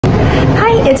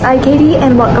it's Katie,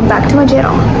 and welcome back to my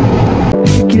channel.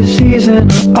 Pick your season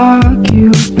or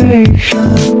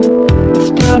occupation.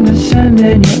 It's time to send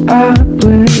in your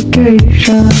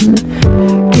application.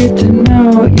 Get to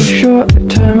know your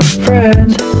short-term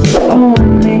friends you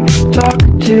only talk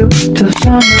to till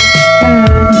summer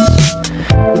ends.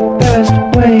 The best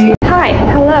way. Hi,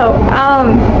 hello.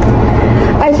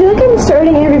 I feel like I'm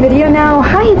starting every video now.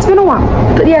 Hi, it's been a while.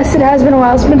 But yes, it has been a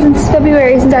while. It's been since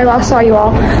February since I last saw you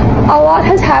all. A lot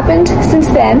has happened since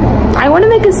then. I want to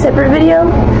make a separate video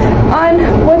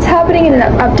on what's happening in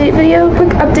an update video. Quick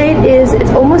update is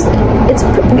it's almost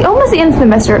the end of the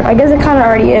semester. I guess it kind of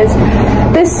already is.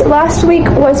 This last week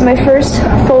was my first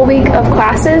full week of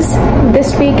classes.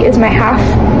 This week is my half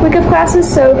week of classes.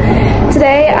 So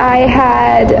today I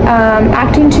had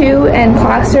acting 2 and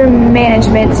classroom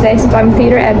management today since I'm a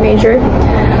theater ed major.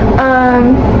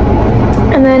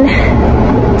 And then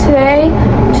today,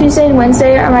 Tuesday and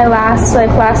Wednesday are my last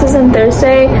classes, and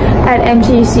Thursday at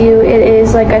MTSU it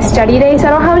is a study day, so I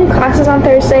don't have any classes on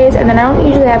Thursdays, and then I don't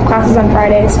usually have classes on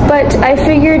Fridays. But I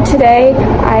figured today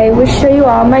I would show you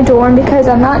all my dorm because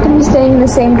I'm not going to be staying in the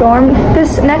same dorm.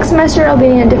 This next semester I'll be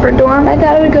in a different dorm. I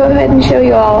thought I would go ahead and show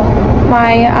you all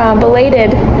my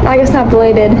belated, I guess not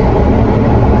belated,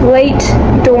 late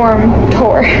dorm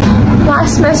tour.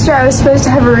 Last semester I was supposed to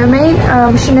have a roommate.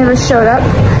 She never showed up.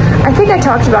 I think I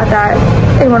talked about that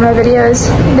in one of my videos.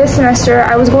 This semester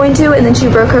I was going to, and then she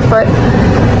broke her foot.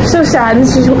 So sad.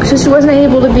 She wasn't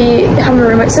able to have a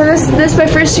roommate. So this my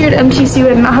first year at MTC. I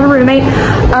did not have a roommate.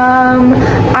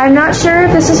 I'm not sure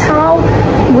if this is how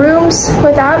rooms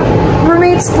without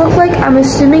roommates look like. I'm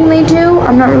assuming they do.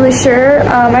 I'm not really sure.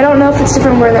 I don't know if it's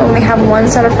different where they only have one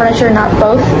set of furniture, not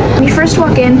both. When you first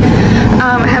walk in,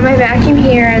 I have my vacuum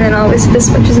here, and then all this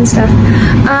switches and stuff.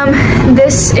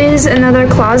 This is another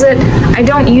closet. I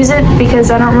don't use it because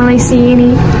I don't really see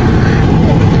any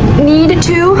need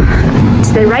to.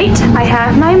 To the right, I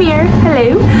have my mirror.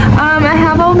 Hello. I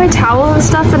have all my towels and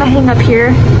stuff that I hang up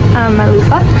here, my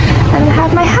loofah, and I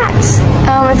have my hats.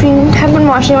 If you have been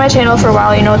watching my channel for a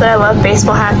while, you know that I love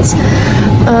baseball hats. So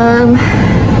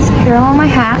here are all my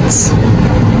hats.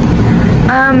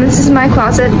 This is my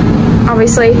closet.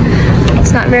 Obviously,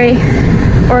 it's not very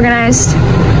organized.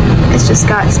 It's just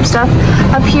got some stuff.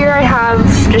 Up here I have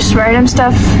just random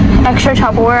stuff, extra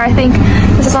Tupperware, I think.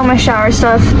 This is all my shower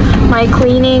stuff, my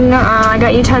cleaning. I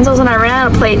got utensils and I ran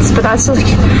out of plates, but that's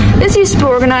this used to be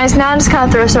organized. Now I just kind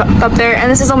of throw stuff up there. And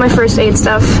this is all my first aid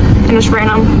stuff and just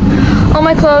random. All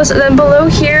my clothes. And then below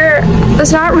here,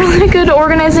 there's not really a good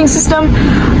organizing system.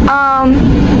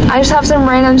 I just have some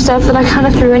random stuff that I kind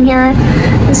of threw in here.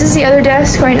 This is the other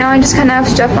desk. Right now I just kind of have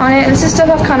stuff on it. And this is stuff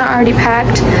I've kind of already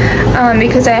packed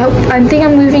because I think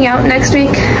I'm moving out next week.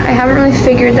 I haven't really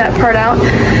figured that part out.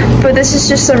 But this is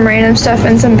just some random stuff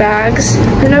and some bags.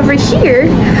 And over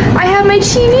here, I have my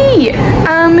TV.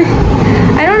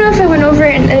 I don't know if I went over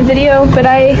it in a video, but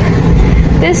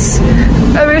this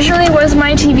originally was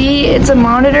my TV. It's a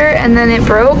monitor, and then it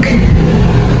broke.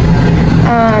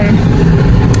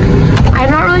 I'm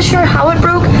not really sure how it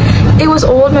broke. It was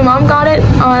old. My mom got it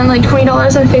on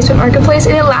 $20 on Facebook Marketplace,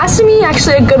 and it lasted me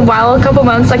actually a good while, a couple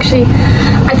months actually.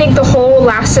 I think the whole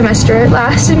last semester it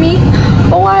lasted me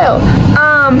a while.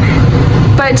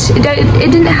 But it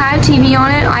didn't have TV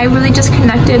on it. I really just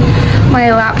connected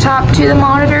my laptop to the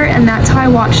monitor, and that's how I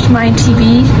watched my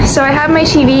TV. So I have my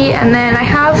TV, and then I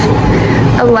have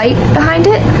a light behind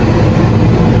it.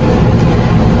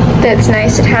 That's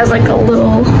nice. It has a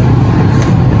little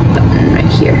button right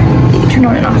here that you turn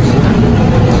on and off.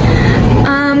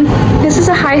 This is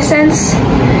a Hisense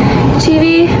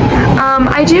TV.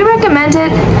 I do recommend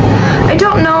it. I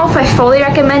don't know if I fully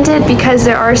recommend it because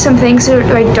there are some things that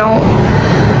I don't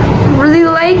really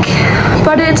like,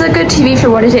 but it's a good TV for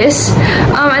what it is.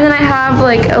 And then I have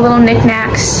a little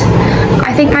knickknacks.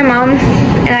 I think my mom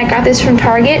and I got this from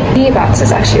Target. The box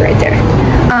is actually right there.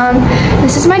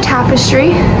 This is my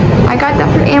tapestry. I got that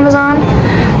from Amazon.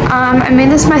 I made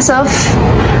this myself.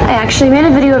 I actually made a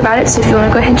video about it, so if you want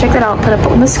to go ahead and check that out, I'll put it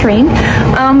up on the screen.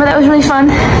 But that was really fun.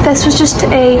 This was just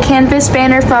a canvas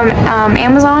banner from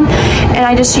Amazon, and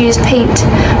I just used paint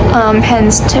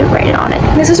pens to write it on it.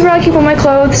 This is where I keep all my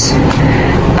clothes.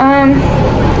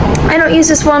 I don't use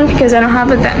this one because I don't have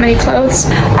that many clothes.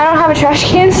 I don't have a trash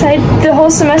can, so the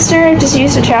whole semester I just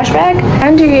used a trash bag.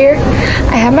 Under here,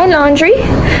 I have my laundry,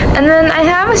 and then I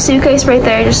have a suitcase right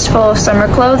there just full of summer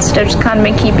clothes that I've just kind of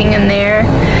been keeping in there.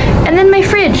 And then my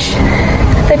fridge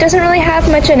that doesn't really have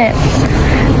much in it.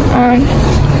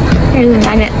 Here's a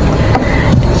magnet.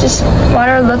 just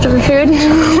water, leftover food,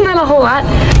 not a whole lot.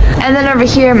 And then over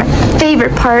here, my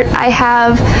favorite part, I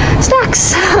have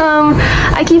snacks.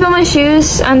 I keep all my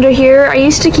shoes under here. I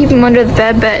used to keep them under the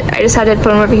bed, but I decided to put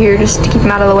them over here just to keep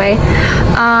them out of the way.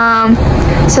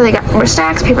 So they got more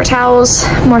snacks, paper towels,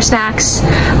 more snacks.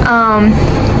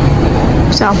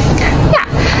 So yeah.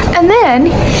 And then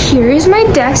here is my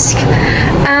desk.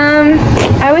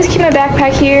 I always keep my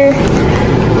backpack here.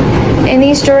 In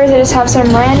these drawers, I just have some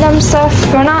random stuff.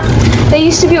 They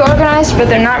used to be organized, but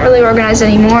they're not really organized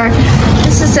anymore.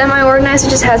 This is semi-organized. It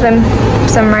just has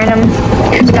some random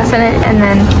stuff in it, and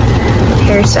then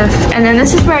hair stuff. And then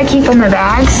this is where I keep all my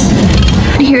bags.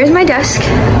 Here's my desk.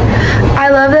 I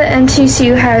love that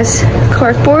NTCU has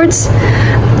corkboards.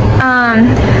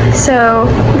 So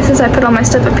this is, I put all my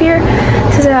stuff up here.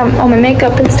 This is all my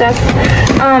makeup and stuff.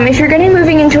 If you're gonna be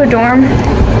moving into a dorm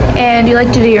and you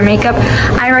like to do your makeup,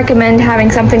 I recommend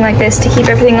having something like this to keep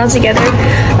everything else together.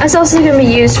 It's also gonna be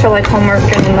used for like homework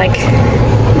and like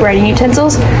writing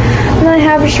utensils. And then I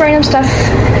have just random stuff.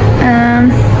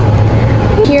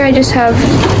 Here I just have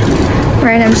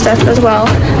random stuff as well.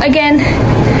 Again,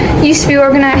 used to be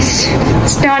organized,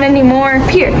 it's not anymore.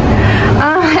 Here,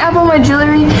 I have all my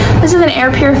jewelry. This is an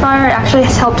air purifier. It actually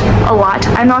has helped a lot.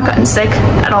 I've not gotten sick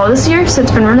at all this year, so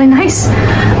it's been really nice.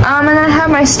 And then I have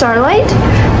my starlight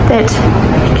that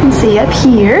you can see up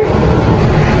here.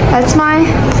 That's my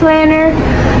planner.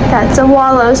 That's a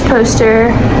Wallows poster,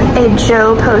 a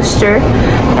Joe poster,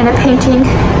 and a painting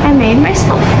I made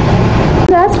myself.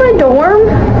 That's my dorm.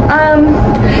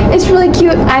 It's really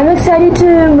cute. I'm excited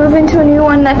to move into a new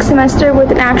one next semester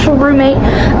with an actual roommate.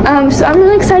 So I'm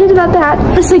really excited about that.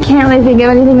 Honestly, can't really think of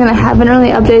anything that I haven't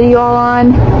really updated you all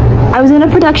on. I was in a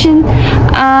production.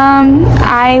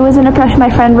 I was in a production my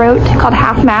friend wrote called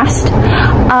Half Mast.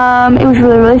 It was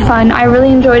really, really fun. I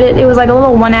really enjoyed it. It was like a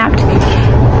little one act.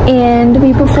 And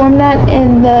we performed that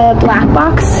in the Black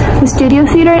Box, the studio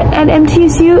theater at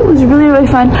MTSU. It was really, really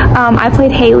fun. I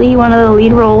played Haley, one of the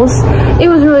lead roles. It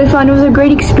was really fun. It was a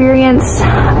great experience.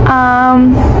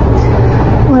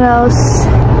 What else?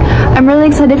 I'm really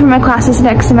excited for my classes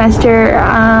next semester.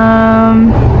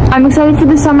 I'm excited for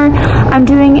the summer. I'm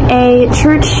doing a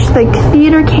church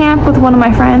theater camp with one of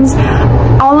my friends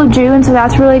all of June, so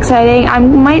that's really exciting. I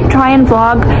might try and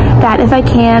vlog that if I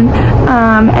can.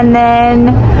 And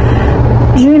then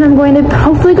June, I'm going to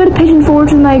hopefully go to Pigeon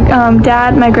Forge with my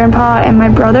dad, my grandpa, and my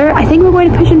brother. I think we're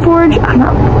going to Pigeon Forge.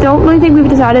 Don't really think we've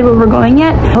decided where we're going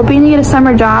yet. Hoping to get a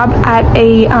summer job at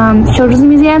a children's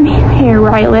museum here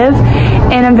where I live,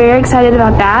 and I'm very excited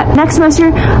about that. Next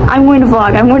semester, I'm going to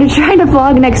vlog. I'm going to try to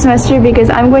vlog next semester because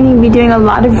I'm going to be doing a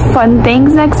lot of fun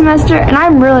things next semester, and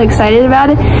I'm really excited about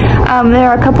it. There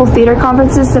are a couple theater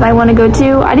conferences that I want to go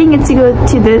to. I didn't get to go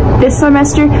to this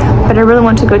semester, but I really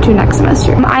want to go to next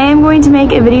semester. I am going to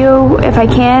make a video, if I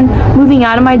can, moving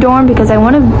out of my dorm because I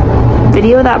want to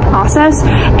video that process,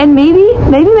 and maybe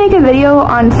make a video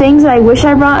on things that I wish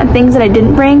I brought and things that I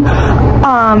didn't bring.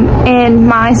 And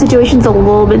my situation's a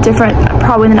little bit different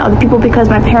probably than other people because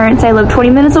my parents, I live 20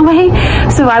 minutes away,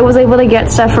 so I was able to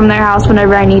get stuff from their house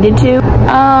whenever I needed to.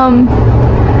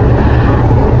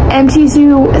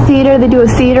 MTSU Theater, they do a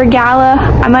theater gala.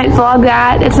 I might vlog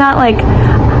that. It's not like,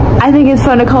 I think it's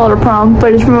fun to call it a prom,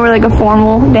 but it's more like a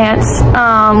formal dance,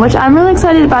 which I'm really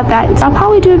excited about that. So I'll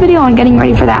probably do a video on getting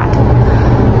ready for that.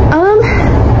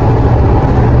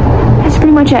 That's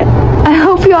pretty much it. I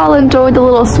hope you all enjoyed the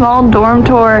little small dorm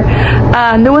tour.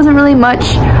 There wasn't really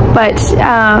much, but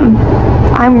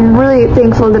I'm really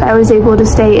thankful that I was able to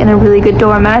stay in a really good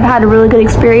dorm, and I've had a really good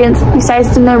experience.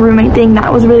 Besides the no roommate thing,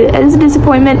 that was really, it is a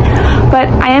disappointment, but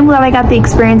I am glad I got the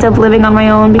experience of living on my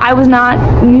own. I was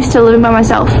not used to living by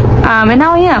myself, and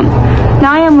now I am.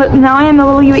 Now I am a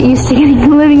little bit used to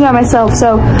living by myself,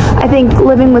 so I think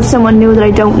living with someone new that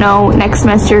I don't know next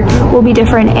semester will be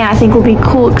different, and I think will be a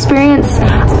cool experience.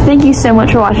 Thank you so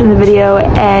much for watching the video,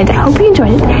 and I hope you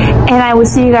enjoyed it, and I will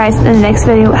see you guys in the next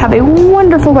video. Have a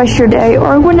wonderful rest of your day,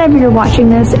 or whenever you're watching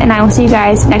this, and I will see you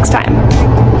guys next time.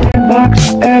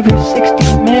 Box every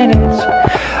 60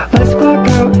 minutes.